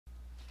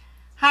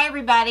Hi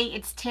everybody,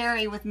 it's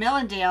Terry with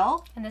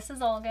Millendale. And this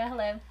is Olga.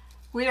 Hello.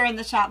 We are in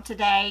the shop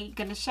today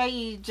going to show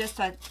you just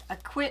a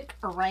quick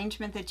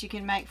arrangement that you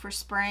can make for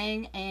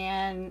spring,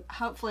 and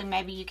hopefully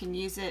maybe you can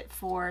use it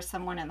for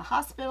someone in the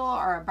hospital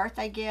or a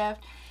birthday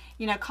gift.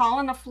 You know,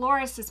 calling a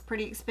florist is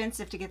pretty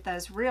expensive to get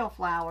those real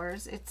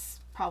flowers. It's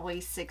probably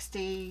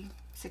 $60,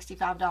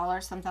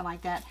 $65, something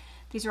like that.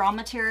 These are all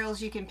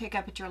materials you can pick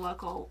up at your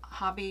local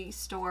hobby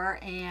store,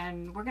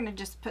 and we're going to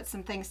just put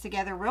some things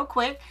together real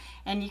quick,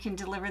 and you can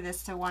deliver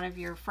this to one of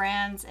your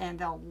friends and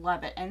they'll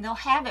love it, and they'll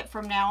have it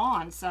from now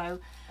on. So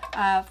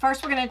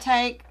first we're going to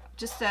take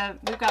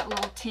we've got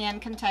little tin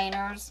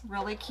containers,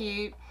 really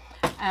cute.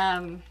 You're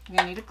going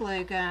to need a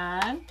glue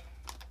gun.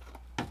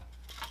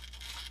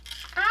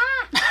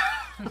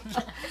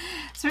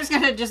 So we're just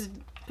going to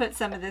put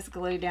some of this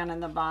glue down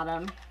in the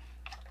bottom.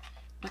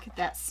 Look at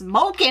that,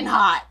 smoking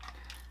hot.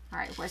 All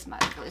right, where's my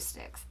glue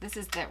sticks? This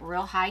is that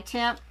real high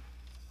temp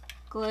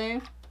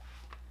glue,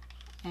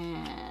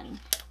 and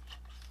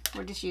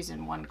we're just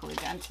using one glue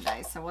gun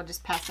today, so we'll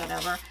just pass that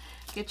over.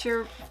 Get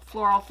your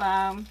floral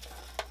foam,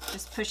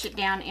 just push it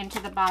down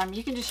into the bottom.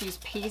 You can just use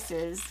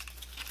pieces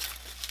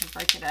and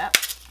break it up.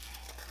 Just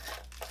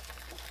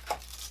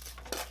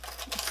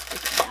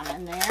stick it down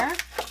in there.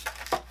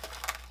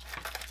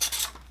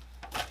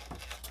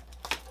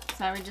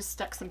 So we just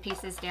stuck some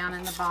pieces down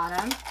in the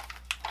bottom.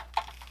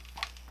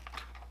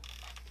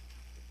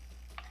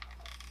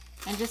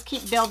 And just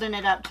keep building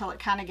it up till it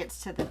kind of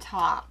gets to the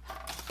top.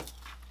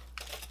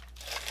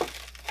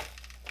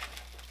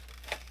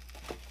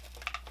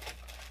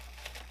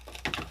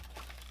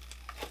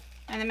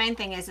 And the main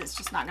thing is it's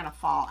just not going to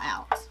fall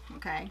out.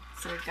 Okay,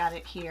 so we've got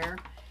it here.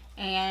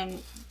 And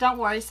don't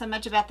worry so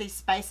much about these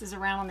spaces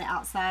around on the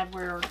outside.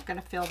 We're going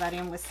to fill that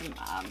in with some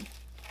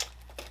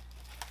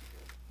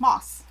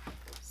moss.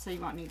 So you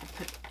won't need to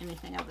put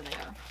anything over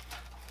there.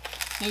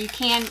 Now you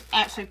can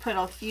actually put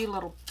a few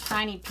little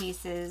tiny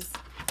pieces.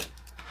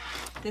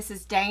 This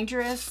is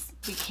dangerous.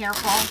 Be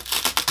careful.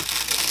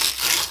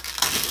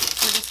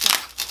 We're just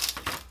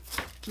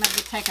going to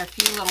maybe take a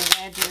few little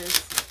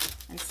wedges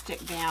and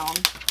stick down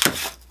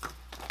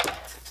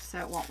so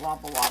it won't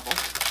wobble.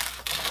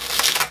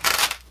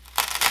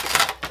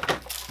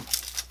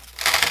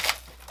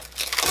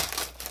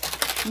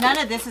 None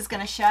of this is going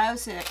to show,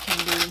 so it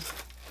can be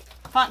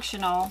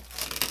functional.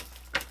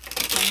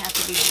 It doesn't have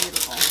to be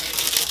beautiful.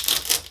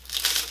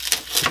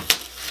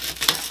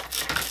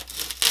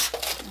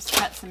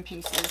 Cut some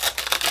pieces,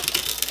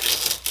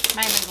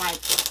 mainly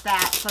like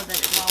that, so that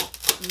it won't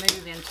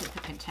move into the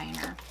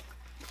container.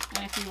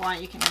 And if you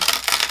want, you can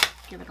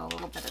give it a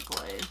little bit of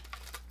glue.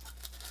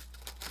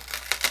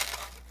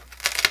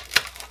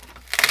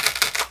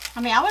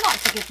 I mean, I would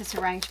like to get this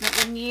arrangement,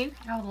 wouldn't you?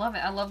 I would love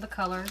it. I love the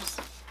colors.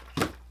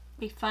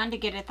 Be fun to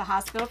get at the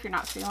hospital if you're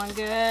not feeling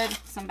good.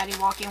 Somebody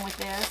walk in with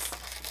this.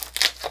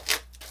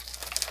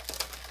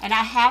 And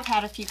I have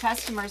had a few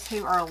customers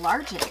who are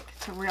allergic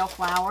to real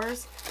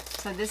flowers.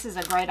 So this is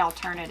a great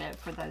alternative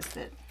for those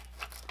that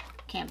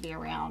can't be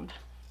around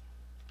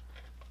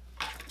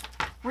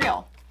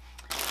real.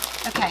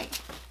 Okay,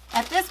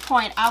 at this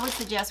point I would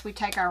suggest we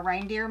take our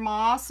reindeer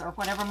moss or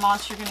whatever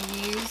moss you're going to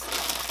use,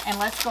 and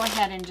let's go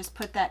ahead and just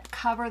put that,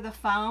 cover the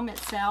foam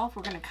itself.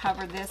 We're going to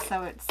cover this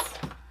so it's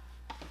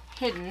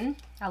hidden.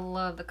 I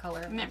love the color.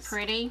 Isn't it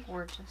pretty?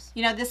 Gorgeous.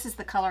 You know, this is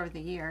the color of the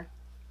year.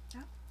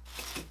 Yeah.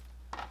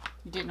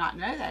 You did not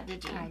know that,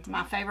 did you? I did.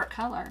 My favorite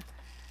color.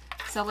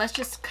 So let's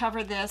just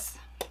cover this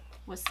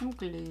with some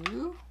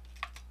glue.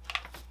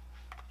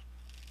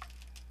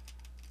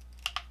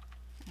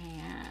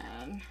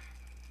 And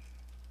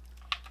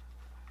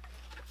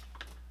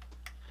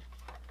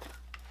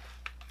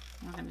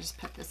I'm going to just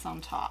put this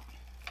on top.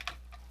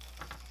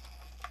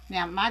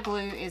 Now my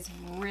glue is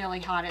really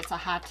hot. It's a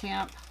high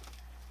temp.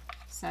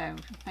 So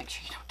make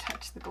sure you don't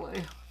touch the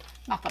glue.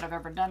 Not that I've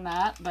ever done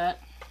that, but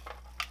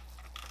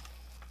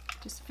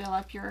just fill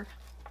up your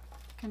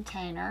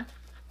container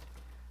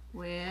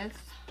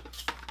with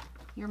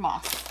your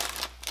moss.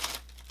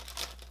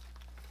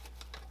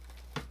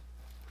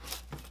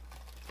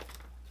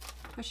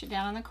 Push it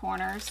down in the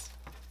corners.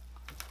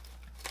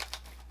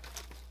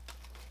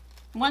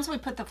 Once we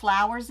put the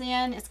flowers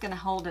in, it's going to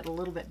hold it a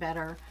little bit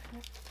better.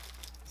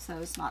 So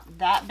it's not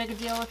that big a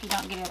deal if you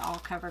don't get it all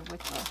covered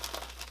with the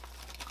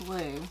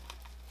glue.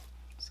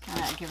 Just kind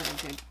of give it a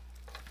good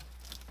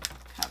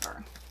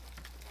cover.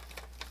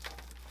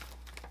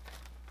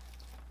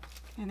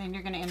 And then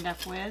you're going to end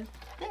up with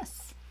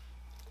this.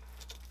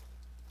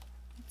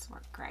 It's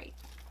worked great.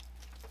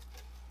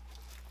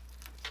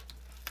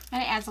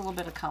 And it adds a little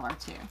bit of color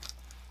too.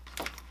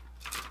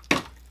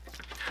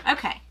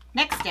 Okay,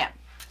 next step.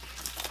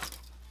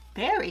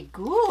 Very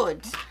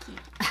good. Just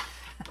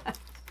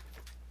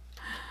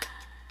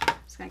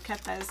going to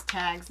cut those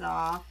tags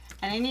off.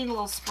 And any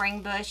little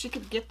spring bush, you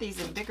could get these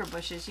in bigger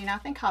bushes. You know, I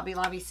think Hobby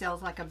Lobby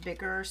sells like a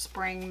bigger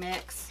spring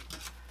mix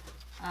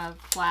of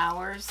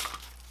flowers.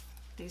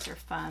 These are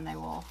fun. They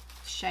will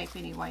shape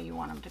any way you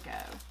want them to go.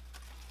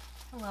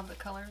 I love the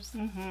colors.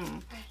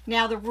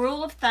 Now the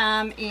rule of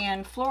thumb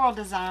in floral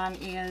design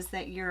is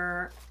that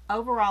your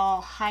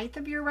overall height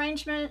of your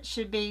arrangement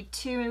should be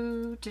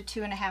 2 to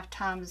 2.5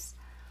 times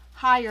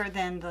higher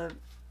than the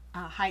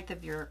height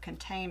of your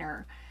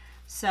container.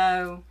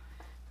 So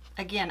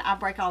again, I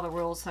break all the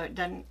rules, so it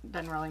doesn't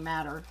really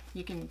matter.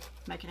 You can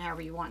make it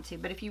however you want to.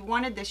 But if you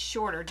wanted this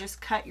shorter,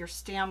 just cut your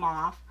stem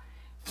off,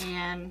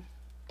 and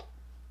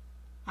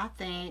I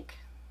think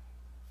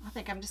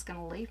I'm just going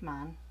to leave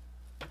mine.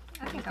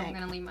 I think I'm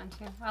going to leave mine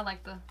too. I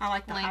like the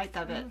length. Height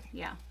of it. Mm-hmm.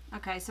 Yeah.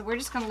 Okay, so we're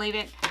just going to leave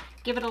it,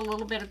 give it a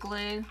little bit of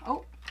glue.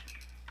 Oh,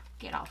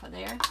 get off of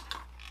there.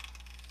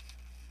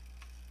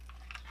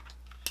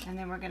 And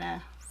then we're going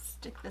to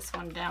stick this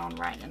one down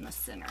right in the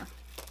center.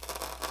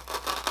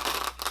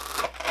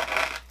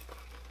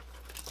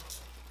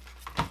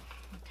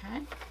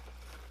 Okay.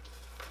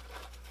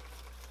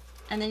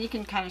 And then you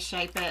can kind of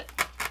shape it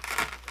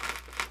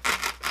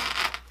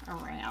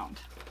around.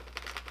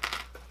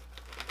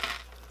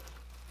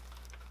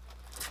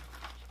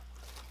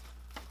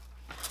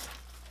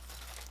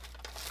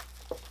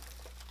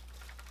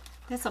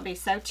 This will be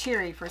so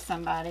cheery for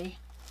somebody.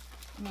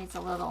 It needs a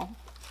little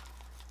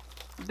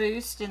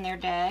boost in their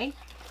day.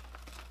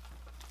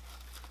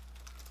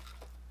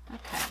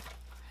 Okay.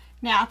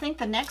 Now I think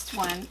the next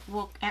one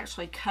we'll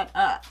actually cut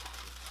up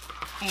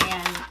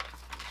and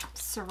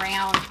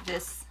surround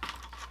this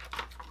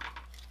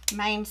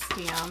main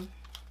stem.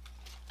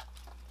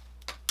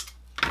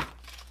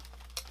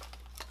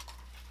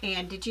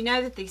 And did you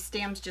know that these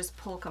stems just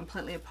pull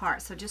completely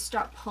apart? So just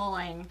start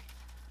pulling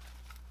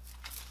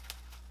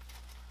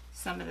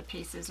some of the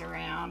pieces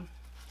around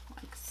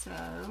like so.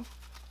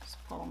 Just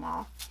pull them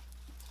off.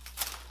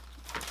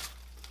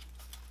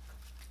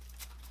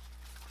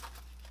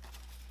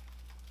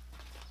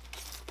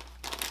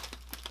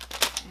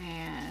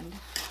 And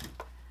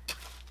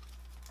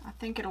I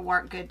think it'll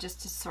work good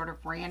just to sort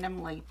of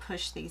randomly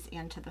push these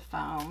into the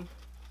foam.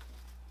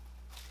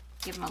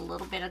 Give them a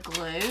little bit of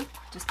glue,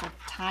 just a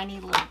tiny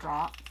little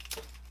drop.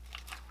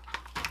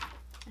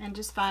 And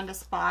just find a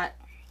spot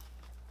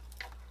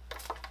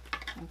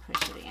and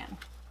push it in.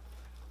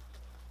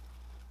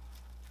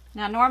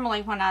 Now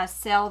normally when I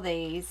sell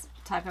these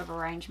type of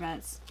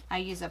arrangements, I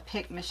use a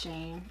pick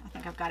machine. I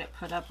think I've got it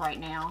put up right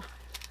now,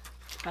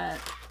 but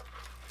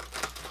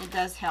it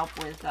does help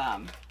with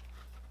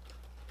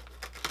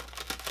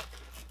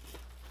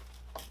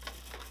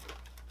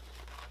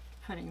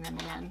putting them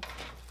in.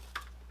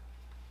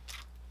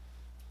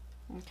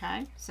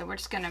 Okay, so we're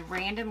just going to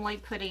randomly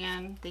put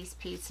in these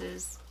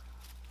pieces.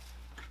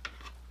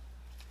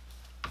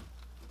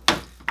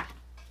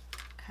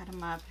 Cut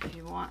them up if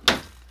you want.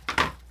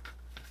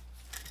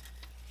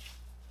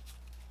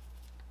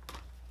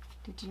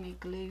 Did you need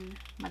glue,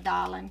 my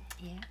darling?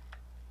 Yeah.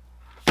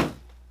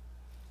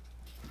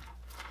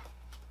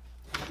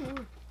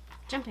 Ooh,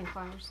 jumping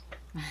flowers.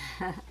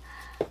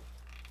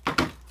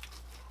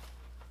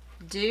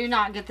 Do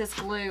not get this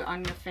glue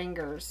on your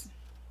fingers,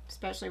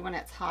 especially when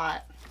it's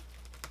hot.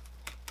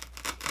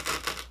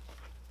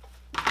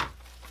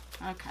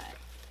 Okay,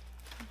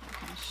 I'm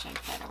going to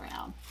shake that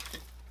around.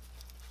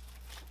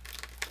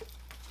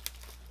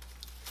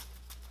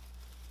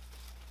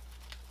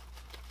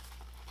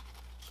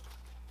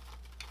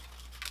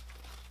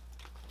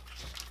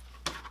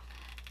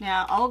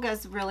 Now,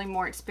 Olga's really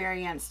more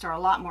experienced, or a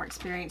lot more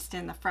experienced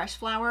in the fresh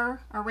flower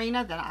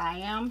arena than I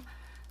am.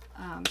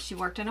 She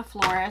worked in a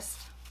florist,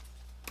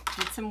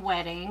 did some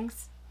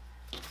weddings,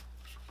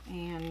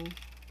 and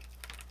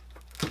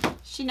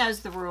she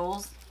knows the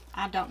rules.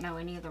 I don't know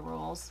any of the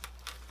rules.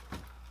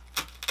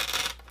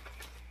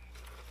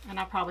 And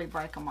I'll probably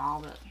break them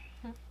all, but...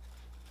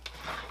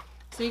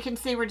 So you can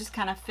see we're just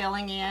kind of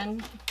filling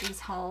in these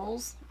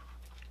holes.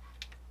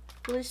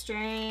 Blue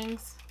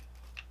strings.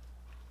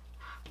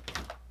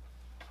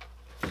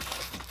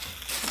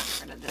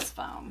 Get rid of this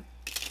foam.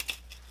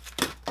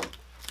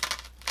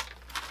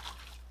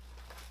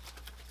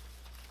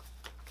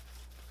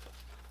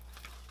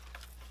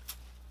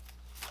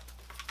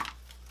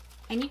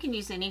 And you can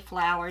use any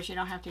flowers. You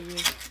don't have to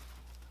use,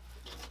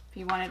 if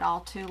you wanted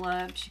all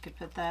tulips, you could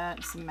put that,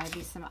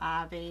 maybe some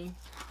ivy.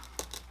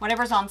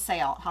 Whatever's on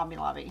sale at Hobby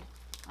Lobby.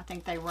 I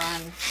think they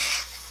run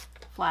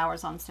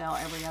flowers on sale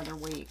every other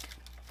week.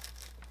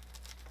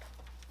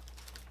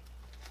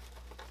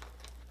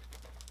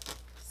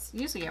 It's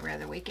usually every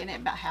other week, and it's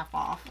about half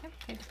off.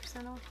 Yep,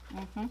 50% off.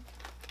 Mm-hmm.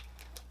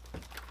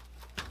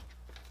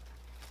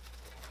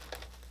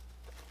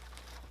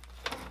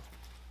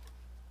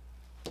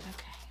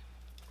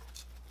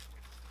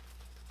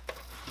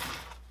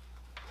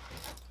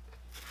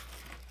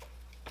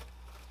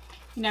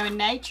 You know, in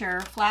nature,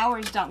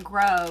 flowers don't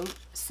grow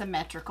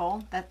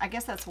symmetrical. I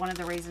guess that's one of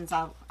the reasons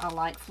I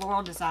like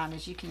floral design,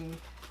 is you can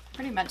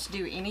pretty much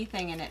do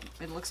anything and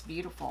it looks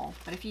beautiful.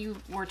 But if you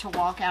were to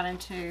walk out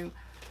into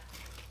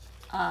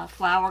a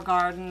flower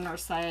garden, or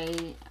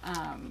say,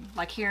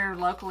 like here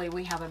locally,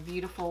 we have a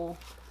beautiful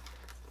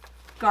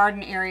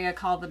garden area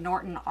called the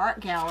Norton Art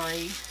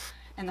Gallery,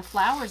 And the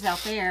flowers out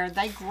there,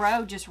 they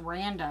grow just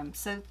random.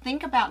 So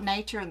think about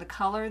nature and the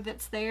color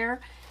that's there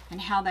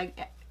and how they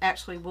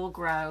actually will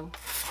grow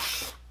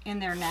in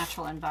their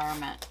natural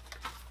environment.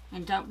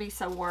 And don't be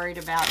so worried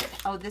about it.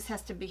 Oh, this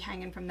has to be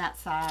hanging from that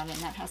side and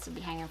that has to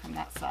be hanging from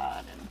that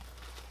side. And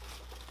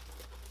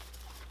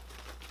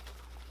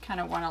kind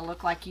of want to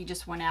look like you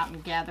just went out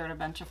and gathered a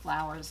bunch of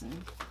flowers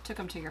and took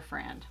them to your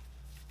friend.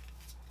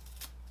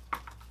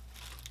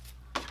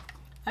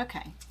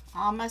 Okay,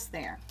 almost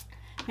there.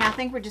 Now I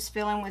think we're just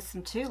filling with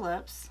some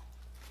tulips.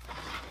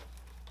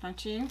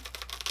 Don't you?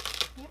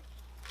 Yep.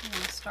 I'm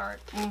going to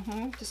start.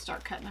 Just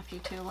start cutting a few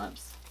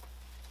tulips.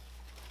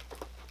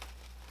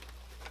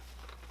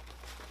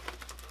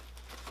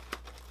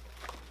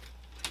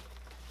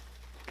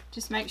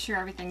 Just make sure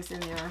everything's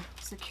in there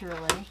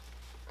securely.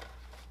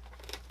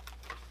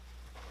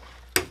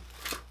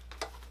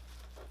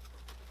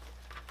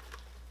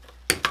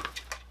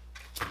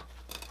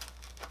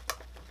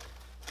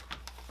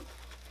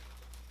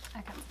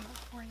 I got some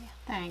for you.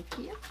 Thank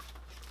you.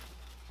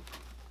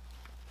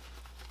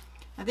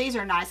 Now these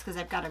are nice because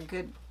they've got a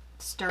good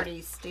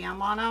sturdy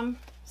stem on them,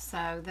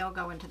 so they'll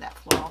go into that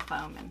floral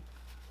foam and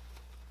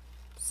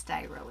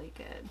stay really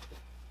good.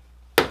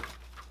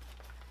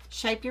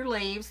 Shape your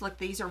leaves. Look,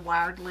 these are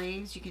wired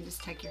leaves. You can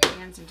just take your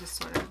hands and just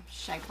sort of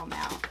shape them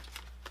out.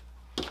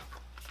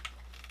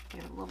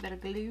 Give it a little bit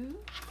of glue.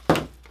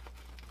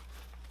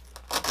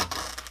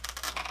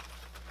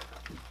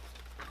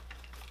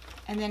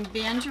 And then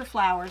bend your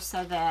flowers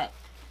so that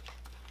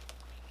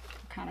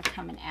they're kind of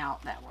coming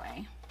out that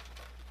way.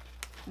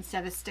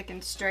 Instead of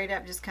sticking straight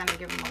up, just kind of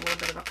give them a little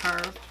bit of a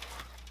curve.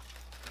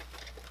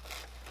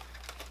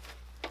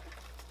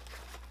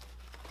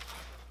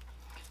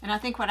 And I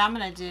think what I'm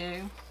going to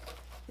do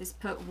is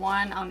put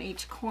one on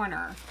each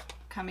corner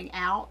coming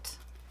out.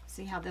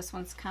 See how this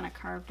one's kind of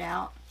curved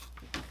out?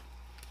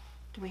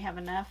 Do we have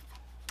enough?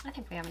 I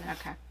think we have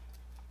enough. Okay.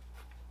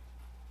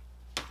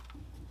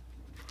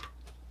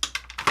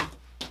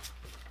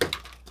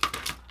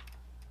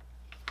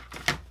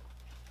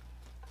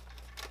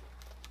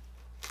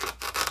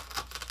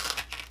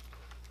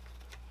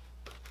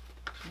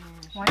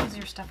 Why does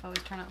your stuff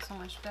always turn out so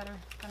much better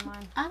than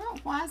mine? I don't.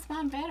 Why is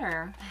mine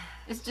better?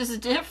 It's just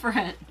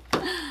different.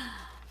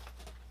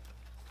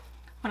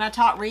 When I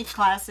taught wreath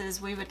classes,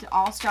 we would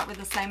all start with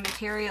the same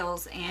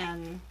materials,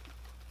 and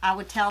I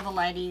would tell the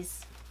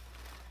ladies,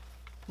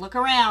 look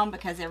around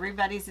because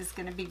everybody's is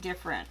going to be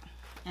different.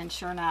 And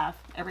sure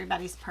enough,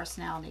 everybody's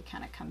personality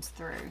kind of comes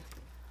through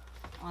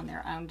on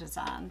their own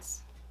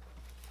designs,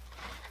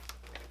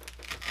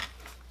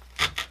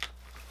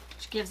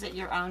 which gives it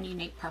your own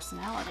unique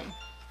personality.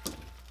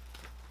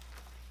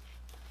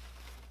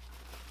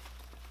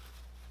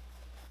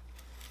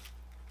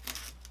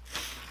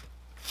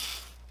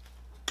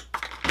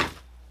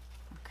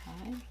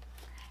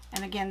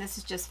 And again, this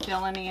is just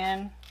filling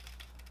in.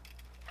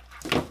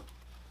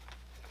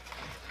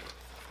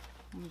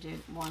 We'll do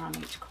one on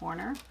each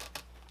corner.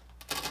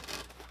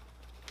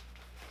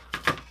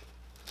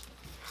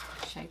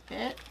 Shape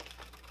it.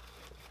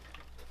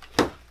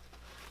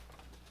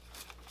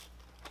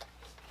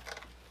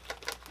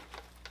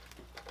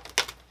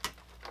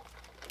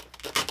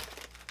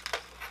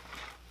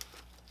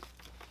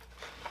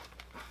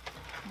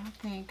 I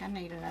think I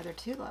need another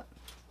tulip.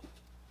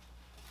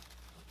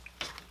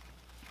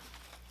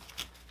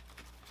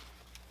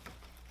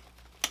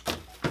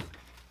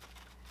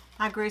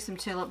 I grew some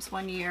tulips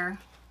one year.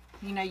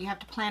 You know, you have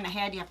to plan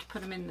ahead. You have to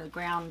put them in the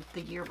ground the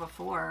year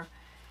before.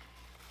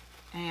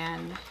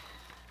 And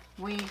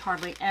we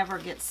hardly ever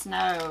get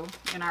snow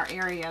in our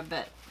area,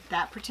 but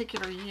that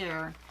particular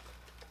year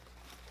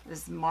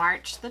was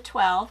March the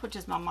 12th, which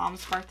is my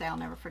mom's birthday. I'll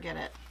never forget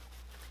it.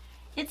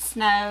 It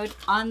snowed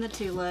on the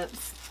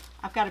tulips.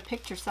 I've got a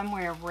picture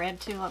somewhere of red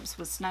tulips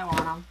with snow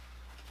on them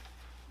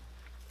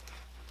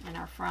in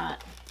our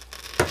front.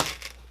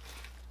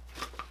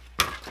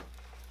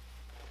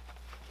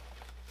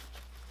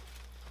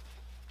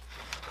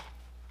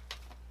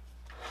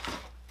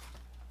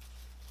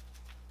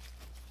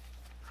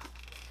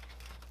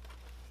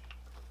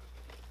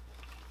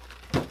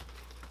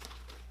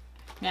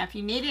 Now, if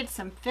you needed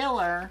some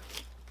filler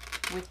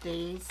with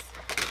these,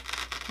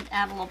 you can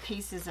add little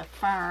pieces of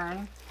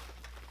fern,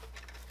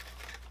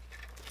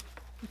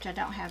 which I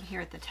don't have here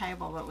at the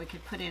table, but we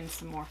could put in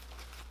some more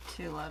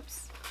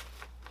tulips.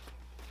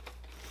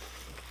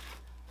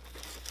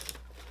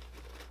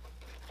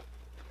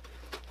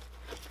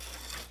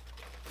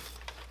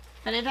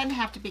 But it doesn't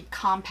have to be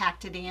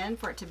compacted in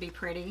for it to be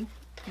pretty. You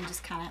can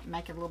just kind of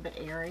make it a little bit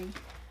airy.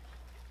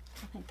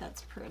 I think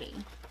that's pretty.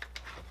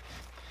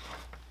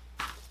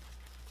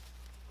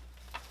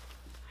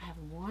 I have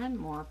one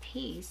more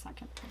piece I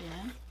can put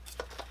in.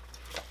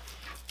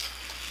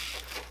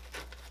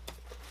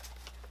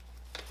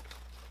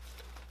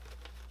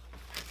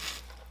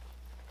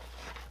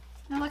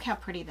 Now look how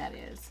pretty that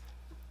is.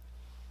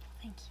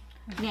 Thank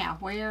you. Now,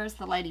 where's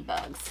the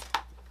ladybugs?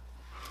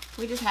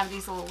 We just have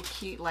these little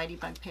cute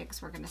ladybug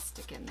pigs we're going to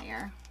stick in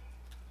there.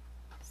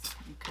 Just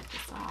kind of cut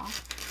this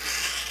off.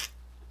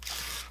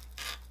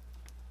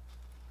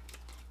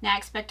 Now I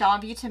expect all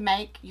of you to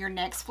make your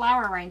next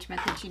flower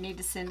arrangement that you need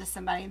to send to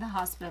somebody in the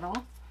hospital.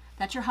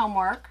 That's your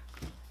homework.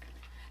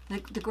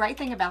 The great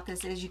thing about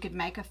this is you could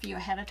make a few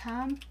ahead of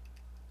time,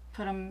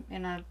 put them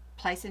in a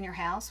place in your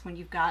house when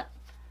you've got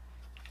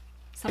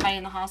somebody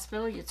in the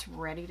hospital, it's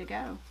ready to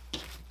go.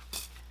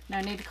 No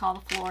need to call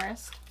the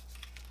florist.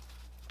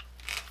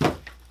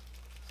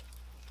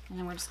 And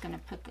then we're just going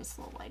to put this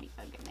little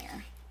ladybug in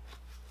there.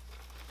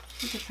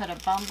 You could put a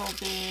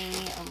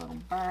bumblebee, a little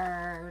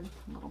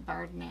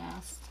bird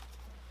nest.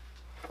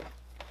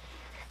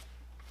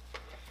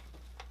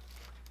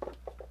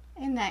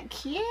 Isn't that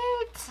cute?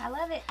 I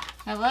love it.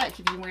 Now look,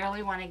 if you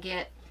really want to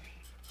get,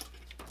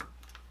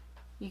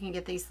 you can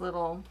get these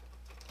little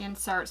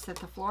inserts that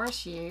the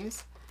florists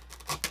use.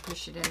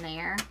 Push it in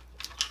there.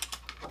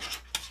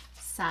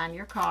 Sign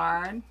your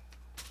card.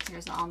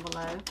 Here's the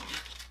envelope.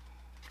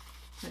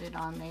 Put it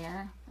on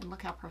there. And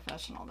look how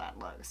professional that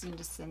looks. You can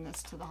just send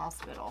this to the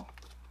hospital.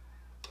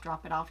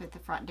 Drop it off at the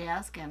front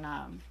desk and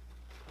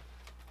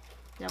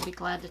they'll be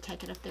glad to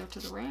take it up there to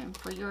the room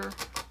for your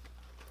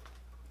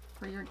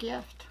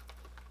gift.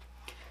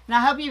 And I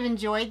hope you've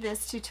enjoyed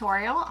this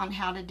tutorial on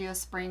how to do a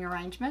spring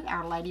arrangement.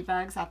 Our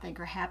ladybugs, I think,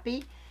 are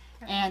happy.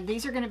 And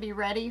these are going to be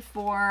ready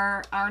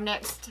for our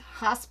next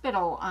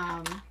hospital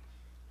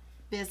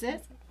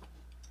visit.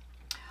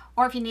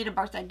 Or if you need a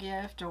birthday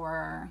gift,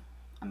 or,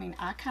 I mean,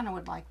 I kind of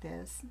would like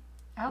this.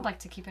 I would like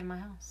to keep it in my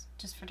house,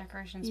 just for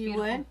decorations. You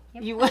Beautiful. would?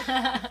 Yep. You would?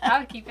 I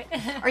would keep it.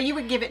 Or you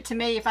would give it to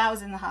me if I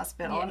was in the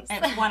hospital, Yes.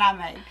 and one I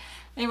made.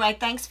 Anyway,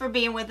 thanks for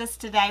being with us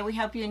today. We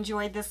hope you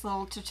enjoyed this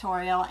little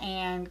tutorial,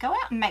 and go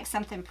out and make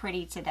something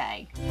pretty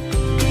today.